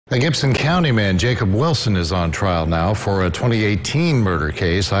The Gibson County man, Jacob Wilson, is on trial now for a 2018 murder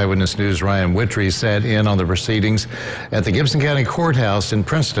case. Eyewitness News' Ryan Whittrey sat in on the proceedings at the Gibson County Courthouse in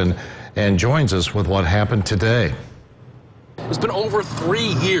Princeton and joins us with what happened today. It's been over 3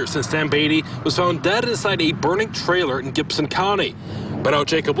 years since Dan Beatty was found dead inside a burning trailer in Gibson County. But now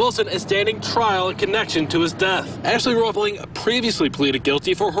Jacob Wilson is standing trial in connection to his death. Ashley Roebling previously pleaded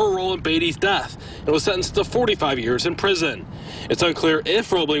guilty for her role in Beatty's death and was sentenced to 45 years in prison. It's unclear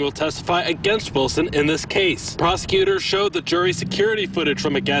if Roebling will testify against Wilson in this case. Prosecutors showed the jury security footage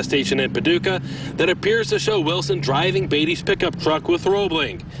from a gas station in Paducah that appears to show Wilson driving Beatty's pickup truck with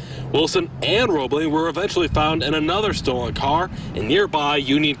Roebling. Wilson and Roebling were eventually found in another stolen car in nearby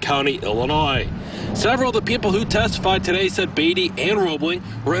Union County, Illinois. Several of the people who testified today said Beatty and Roebling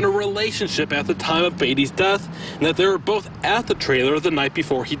were in a relationship at the time of Beatty's death and that they were both at the trailer the night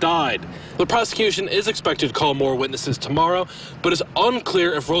before he died. The prosecution is expected to call more witnesses tomorrow, but it's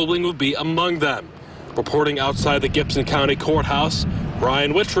unclear if Roebling will be among them. Reporting outside the Gibson County Courthouse,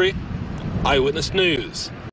 Ryan Whittrey, Eyewitness News.